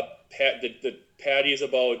 The Patty is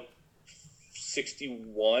about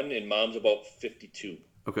 61 and mom's about 52.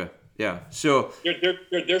 Okay. Yeah. So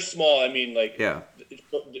they're small. Yeah.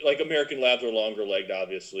 Like American Labs are longer legged,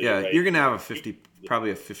 obviously. Yeah. Right? You're going to have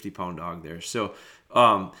probably a 50-pound dog there. So,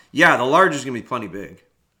 the large is going to be plenty big.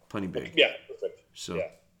 Plenty big. Yeah. Perfect. So, yeah.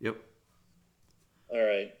 Yep. All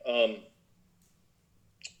right. Let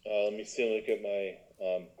me look at my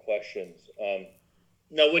questions.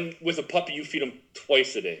 Now, with a puppy, you feed them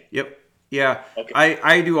twice a day. Yep. Yeah. Okay.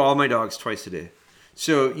 I do all my dogs twice a day.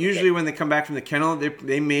 So usually when they come back from the kennel,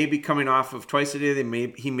 they may be coming off of twice a day.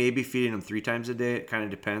 He may be feeding them 3 times a day. It kind of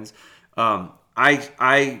depends.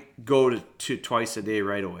 I go to twice a day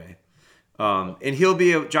right away. And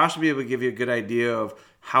Josh will be able to give you a good idea of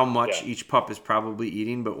how much each pup is probably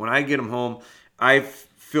eating. But when I get them home, I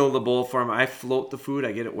fill the bowl for them. I float the food.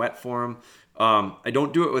 I get it wet for them. I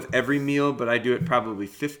don't do it with every meal, but I do it probably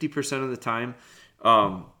 50% of the time.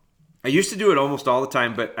 I used to do it almost all the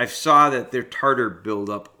time, but I saw that their tartar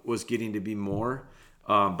buildup was getting to be more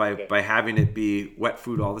by having it be wet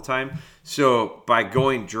food all the time. So by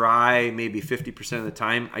going dry maybe 50% of the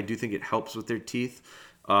time, I do think it helps with their teeth.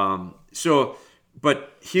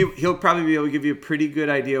 But he'll probably be able to give you a pretty good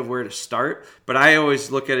idea of where to start. But I always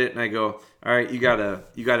look at it and I go, all right, you got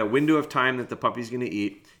a window of time that the puppy's going to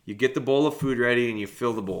eat. You get the bowl of food ready and you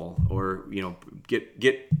fill the bowl, or get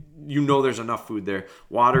there's enough food there.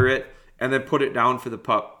 Water it and then put it down for the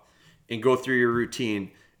pup and go through your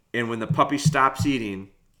routine. And when the puppy stops eating,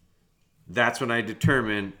 that's when I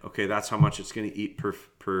determine, okay, that's how much it's going to eat per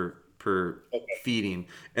feeding.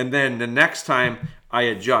 And then the next time I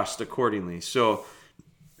adjust accordingly. So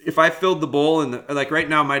if I filled the bowl and like right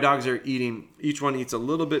now my dogs are eating, each one eats a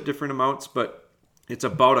little bit different amounts, but it's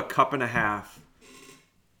about 1.5 cups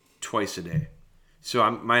twice a day. So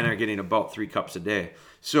mine are getting about 3 cups a day.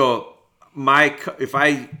 So if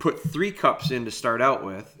I put 3 cups in to start out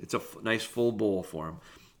with, it's a nice full bowl for him.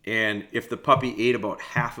 And if the puppy ate about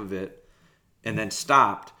half of it and then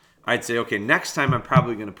stopped, I'd say, okay, next time I'm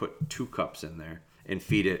probably going to put 2 cups in there and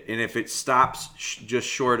feed it. And if it stops just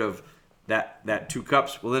short of that 2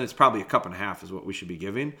 cups, well, then it's probably a cup and a half is what we should be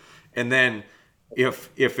giving. And then if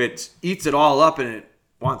it eats it all up and it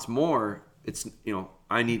wants more, it's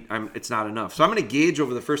it's not enough. So I'm going to gauge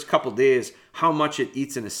over the first couple days how much it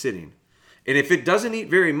eats in a sitting. And if it doesn't eat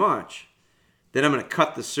very much, then I'm going to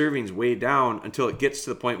cut the servings way down until it gets to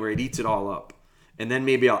the point where it eats it all up. And then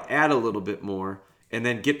maybe I'll add a little bit more and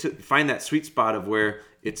then get to find that sweet spot of where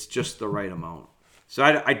it's just the right amount. So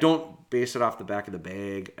I don't base it off the back of the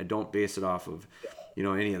bag. I don't base it off of,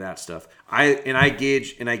 any of that stuff. I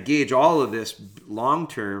gauge all of this long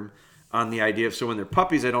term on the idea of, so when they're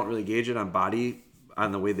puppies, I don't really gauge it on body,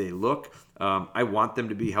 on the way they look. I want them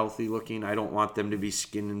to be healthy looking. I don't want them to be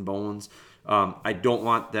skin and bones. I don't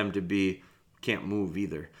want them to be can't move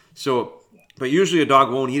either. So, but usually a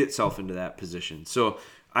dog won't eat itself into that position. So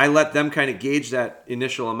I let them kind of gauge that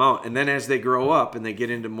initial amount, and then as they grow up and they get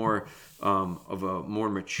into more of a more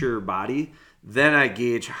mature body, then I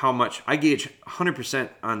gauge how much. I gauge 100%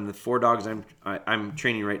 on the 4 dogs I'm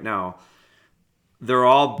training right now. They're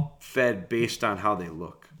all fed based on how they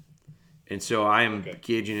look, and so I am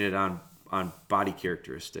gauging it on body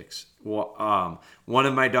characteristics. Well, one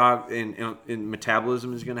of my dog in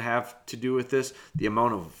metabolism is going to have to do with this. The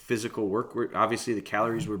amount of physical work, obviously the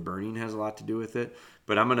calories we're burning has a lot to do with it.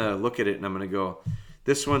 But I'm going to look at it and I'm going to go,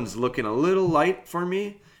 this one's looking a little light for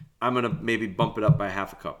me. I'm going to maybe bump it up by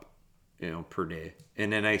half a cup, per day.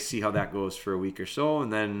 And then I see how that goes for a week or so.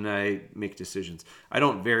 And then I make decisions. I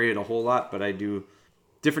don't vary it a whole lot, but I do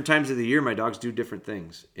different times of the year. My dogs do different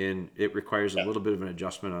things, and it requires a little bit of an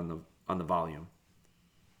adjustment on the volume.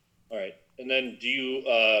 All right. And then do you,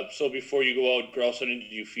 so before you go out grouse hunting,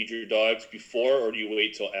 do you feed your dogs before or do you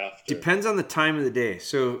wait till after? Depends on the time of the day.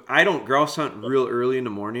 So I don't grouse hunt real early in the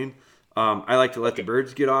morning. I like to let the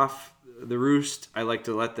birds get off the roost. I like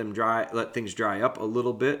to let things dry up a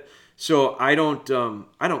little bit. So I don't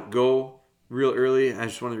go real early.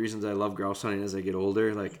 That's just one of the reasons I love grouse hunting as I get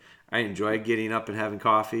older. Like, I enjoy getting up and having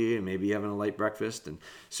coffee and maybe having a light breakfast. And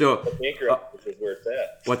so banker hours is where it's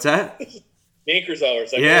at. What's that? Banker's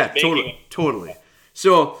hours. Yeah, totally.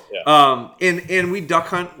 So, and we duck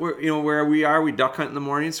hunt where we are. We duck hunt in the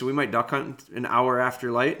morning, so we might duck hunt an hour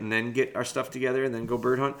after light, and then get our stuff together, and then go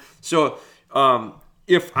bird hunt. So,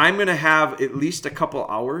 if I'm gonna have at least a couple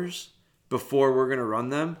hours before we're gonna run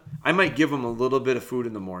them, I might give them a little bit of food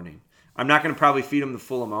in the morning. I'm not gonna probably feed them the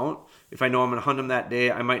full amount. If I know I'm gonna hunt them that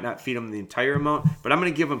day, I might not feed them the entire amount, but I'm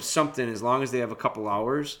gonna give them something as long as they have a couple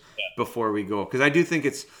hours before we go, because I do think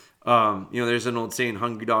it's. There's an old saying,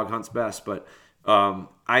 hungry dog hunts best, but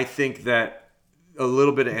I think that a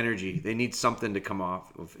little bit of energy, they need something to come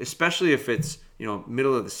off of, especially if it's,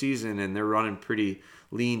 middle of the season and they're running pretty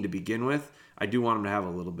lean to begin with. I do want them to have a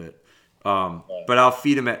little bit. But I'll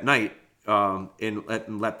feed them at night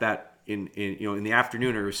and let that in the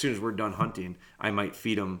afternoon, or as soon as we're done hunting, I might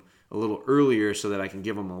feed them a little earlier so that I can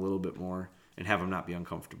give them a little bit more and have them not be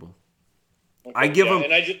uncomfortable. Okay.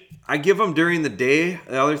 I give them during the day.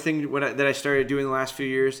 The other thing that I started doing the last few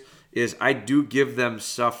years is I do give them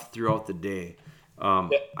stuff throughout the day.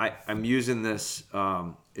 I'm using this.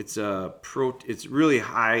 It's really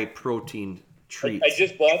high protein treats. I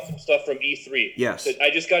just bought some stuff from E3. Yes.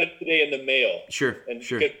 I just got it today in the mail. Sure.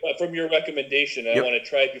 From your recommendation, I want to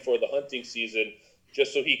try it before the hunting season,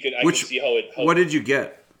 just so I can see how it. What did you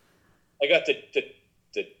get? I got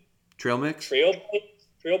the trail mix.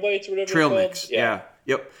 Trail bites or whatever. Trail mix, yeah.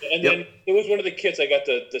 Yep. And then it was one of the kits. I got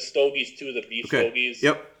the stogies too, the beef stogies.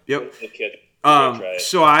 Yep. The kit.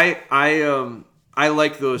 So I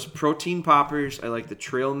like those protein poppers. I like the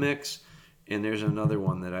trail mix, and there's another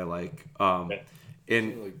one that I like. And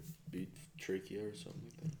like beef trachea or something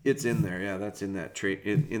like that. It's in there, yeah. That's in that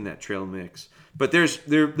in that trail mix. But they're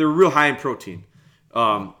real high in protein.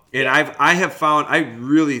 And I have found I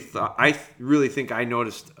really think I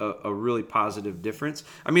noticed a really positive difference.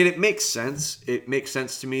 I mean, it makes sense. It makes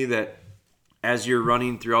sense to me that as you're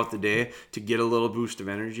running throughout the day to get a little boost of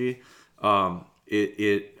energy,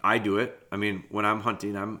 I do it. I mean, when I'm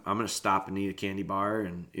hunting, I'm going to stop and eat a candy bar,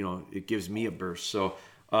 and it gives me a burst. So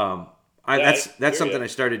that's something I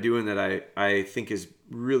started doing that I think has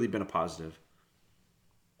really been a positive.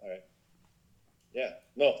 All right. Yeah.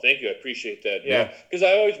 No, thank you. I appreciate that. Yeah, because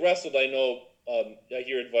I always wrestled. I know I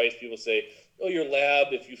hear advice. People say, "Oh, your lab.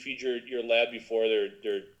 If you feed your lab before,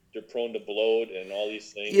 they're prone to bloat and all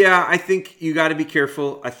these things." Yeah, I think you got to be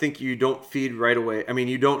careful. I think you don't feed right away. I mean,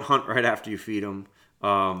 you don't hunt right after you feed them.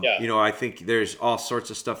 Yeah. I think there's all sorts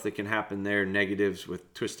of stuff that can happen there, negatives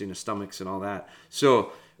with twisting of stomachs and all that.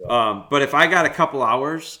 So, but if I got a couple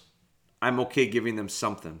hours, I'm okay giving them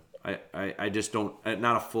something. I just don't,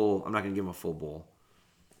 not a full, I'm not going to give them a full bowl.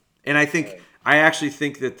 And I actually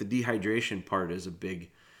think that the dehydration part is a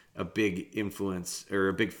big influence or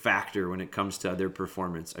a big factor when it comes to their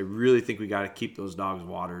performance. I really think we got to keep those dogs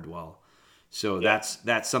watered well. So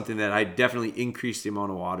that's something that I definitely increase the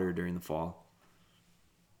amount of water during the fall.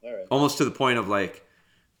 All right. Almost to the point of like,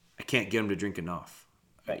 I can't get them to drink enough.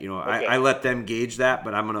 Okay. I let them gauge that,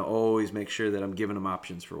 but I'm going to always make sure that I'm giving them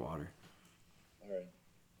options for water. All right.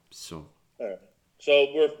 So. All right. So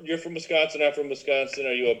you're from Wisconsin. I'm from Wisconsin.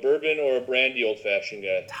 Are you a bourbon or a brandy old fashioned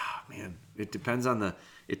guy? Oh, man, it depends on the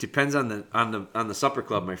supper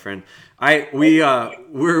club, my friend.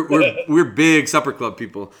 We're big supper club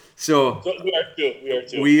people. So we are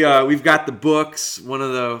too. We've got the books. One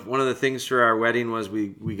of the things for our wedding was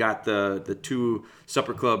we got the 2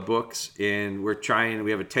 supper club books, and we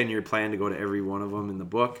have a 10-year plan to go to every one of them in the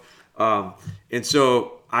book. And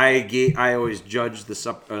so I always judge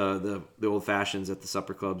the old fashions at the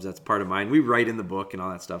supper clubs. That's part of mine. We write in the book and all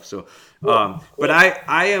that stuff. So, but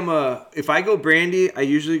I am if I go brandy, I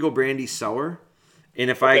usually go brandy sour, and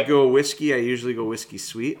if I go whiskey, I usually go whiskey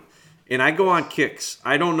sweet. And I go on kicks.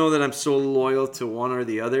 I don't know that I'm so loyal to one or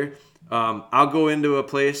the other. I'll go into a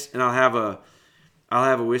place and I'll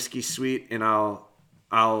have a whiskey sweet, and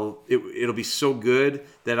it'll be so good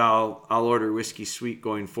that I'll order whiskey sweet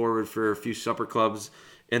going forward for a few supper clubs,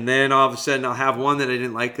 and then all of a sudden I'll have one that I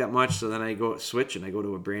didn't like that much, so then I go switch and I go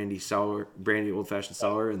to a brandy old fashioned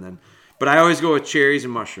sour, and then, but I always go with cherries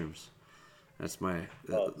and mushrooms. That's my.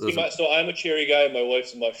 So I'm a cherry guy, and my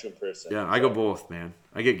wife's a mushroom person. Yeah, I go both, man.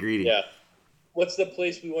 I get greedy. Yeah. What's the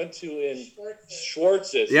place we went to in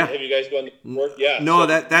Schwartz's? Yeah. Have you guys gone to Yeah. No,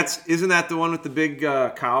 isn't that the one with the big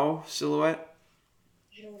cow silhouette?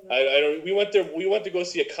 I don't. We went there. We went to go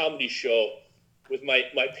see a comedy show with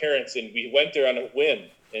my parents, and we went there on a whim,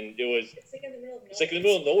 and it was. It's like in the middle of nowhere. It's like in the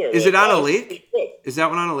middle of nowhere. Is it on a lake? Is that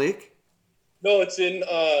one on a lake? No, it's in.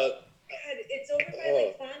 God, it's over by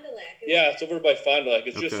like Fond du Lac. It's over by Fond du Lac.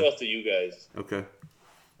 It's just south of you guys. Okay.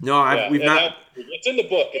 No, we've not. It's in the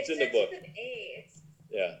book. It's in the book. With an A.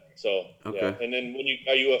 Yeah. So. Okay. Yeah. And then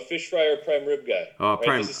are you a fish fry or prime rib guy? Oh, right?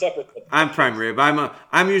 prime. Supper. I'm prime rib.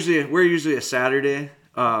 We're usually a Saturday.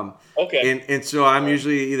 Okay. And so I'm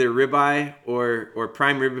usually either ribeye or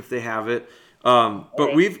prime rib if they have it.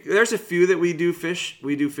 But there's a few that we do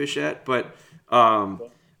fish at, but my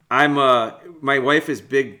wife is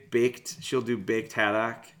big baked. She'll do baked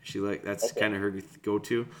haddock. That's kind of her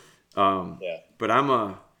go-to. But I'm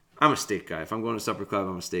a steak guy. If I'm going to supper club,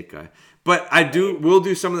 I'm a steak guy. But we'll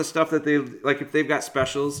do some of the stuff that they like if they've got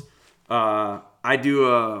specials. I do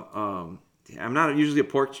I'm not usually a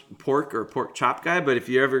pork or a pork chop guy, but if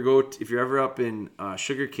you're ever up in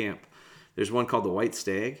Sugar Camp, there's one called the White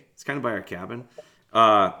Stag. It's kind of by our cabin.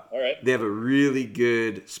 All right. They have a really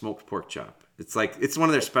good smoked pork chop. It's one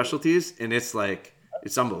of their specialties, and it's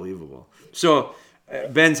unbelievable. So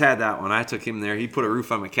Ben's had that one. I took him there. He put a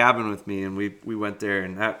roof on my cabin with me, and we went there,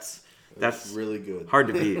 and that's really good. Hard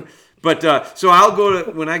to beat. But so I'll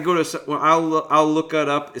look it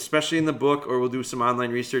up, especially in the book, or we'll do some online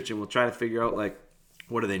research, and we'll try to figure out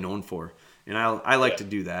what are they known for. And I like to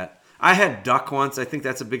do that. I had duck once. I think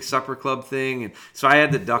that's a big supper club thing, and so I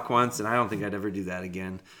had the duck once, and I don't think I'd ever do that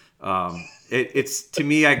again. It's to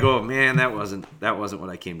me, I go, man, that wasn't what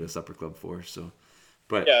I came to a supper club for. So,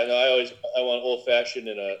 but yeah, no, I want old fashioned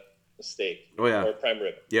and a steak. Oh yeah, or a prime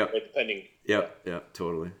rib. Yeah, right, depending. Yeah,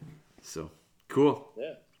 totally. So cool.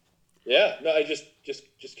 Yeah. No, I just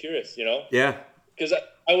curious, Yeah. Because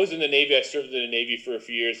I was in the Navy. I served in the Navy for a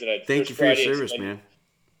few years, and thank you for your service, man.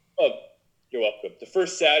 Oh, you're welcome. The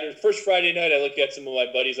first Friday night, I look at some of my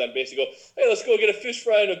buddies on base and go, "Hey, let's go get a fish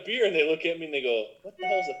fry and a beer." And they look at me and they go, "What the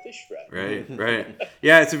hell is a fish fry?" Right.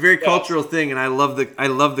 Yeah, it's a very cultural thing, and I love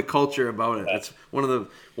the culture about it. That's one of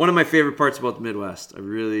my favorite parts about the Midwest. I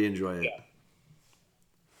really enjoy it.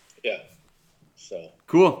 Yeah. So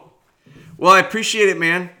cool. Well, I appreciate it,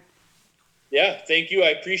 man. Yeah, thank you. I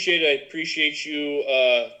appreciate it. I appreciate you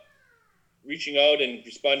reaching out and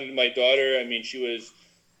responding to my daughter. I mean, she was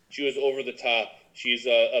over the top. She's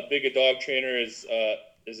a big a dog trainer as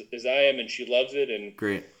I am, and she loves it. And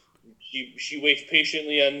great. She waits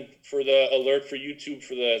patiently for the alert for YouTube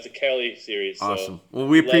for the Cali series. Awesome. So well,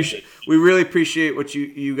 we really appreciate what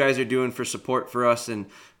you guys are doing for support for us, and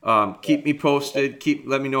keep me posted.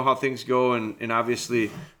 Let me know how things go, and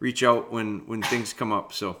obviously reach out when things come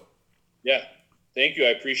up. So. Yeah. Thank you. I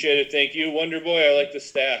appreciate it. Thank you, Wonder Boy. I like the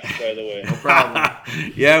stash, by the way. No problem.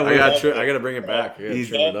 Yeah, I got to bring it back. I got to He's-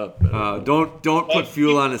 trim it up. don't put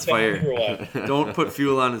fuel on his fire. For a while. Don't put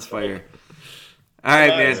fuel on his fire. All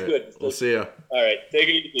right, It's man. good. We'll see ya. All right. Take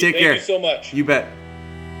it easy. Take care. Thank you so much. You bet.